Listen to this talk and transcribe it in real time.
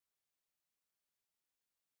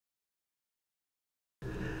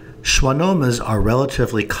Schwannomas are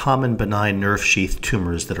relatively common benign nerve sheath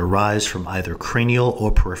tumors that arise from either cranial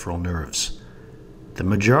or peripheral nerves. The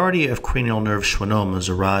majority of cranial nerve schwannomas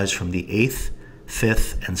arise from the 8th,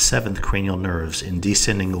 5th, and 7th cranial nerves in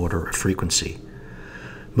descending order of frequency.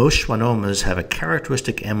 Most schwannomas have a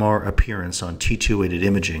characteristic MR appearance on T2-weighted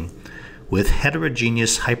imaging, with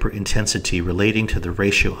heterogeneous hyperintensity relating to the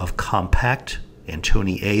ratio of compact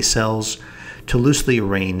Antoni A cells to loosely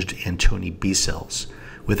arranged Antoni B cells,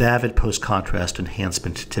 with avid postcontrast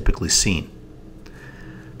enhancement typically seen.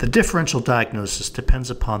 The differential diagnosis depends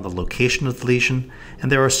upon the location of the lesion,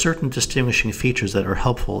 and there are certain distinguishing features that are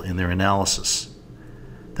helpful in their analysis.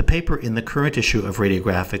 The paper in the current issue of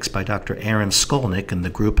Radiographics by Dr. Skolnik and the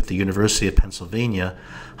group at the University of Pennsylvania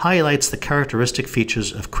highlights the characteristic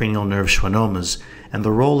features of cranial nerve schwannomas and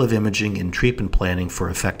the role of imaging in treatment planning for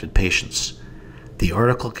affected patients. The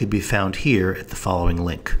article can be found here at the following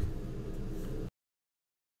link.